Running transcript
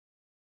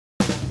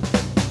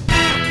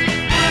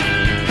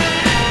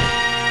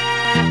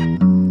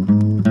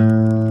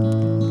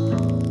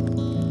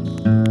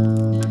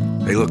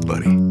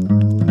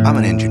I'm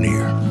an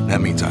engineer.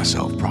 That means I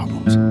solve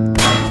problems.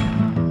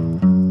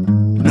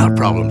 Not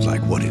problems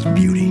like what is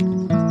beauty,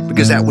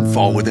 because that would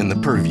fall within the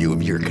purview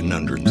of your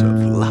conundrums of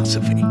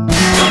philosophy.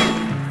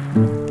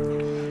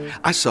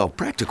 I solve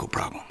practical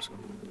problems.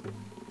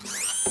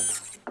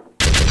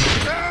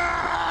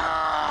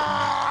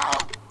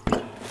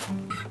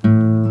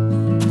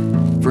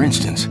 For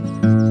instance,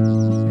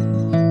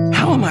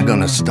 how am I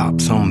gonna stop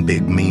some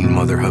big mean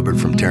Mother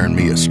Hubbard from tearing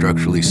me a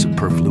structurally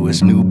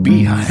superfluous new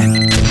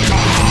behind?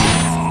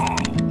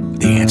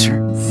 The answer?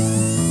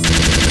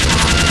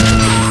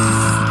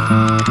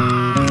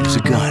 Use a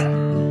gun.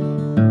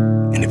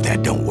 And if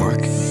that don't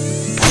work,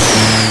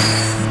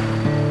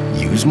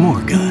 use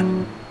more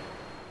gun.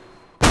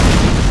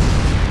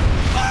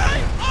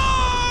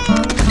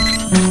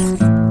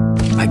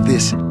 Like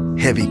this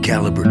heavy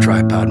caliber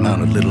tripod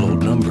mounted little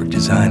old number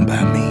designed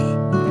by me.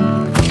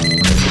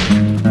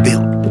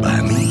 Built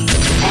by me.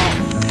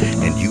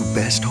 And you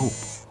best hope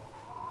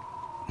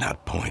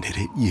not pointed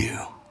at you.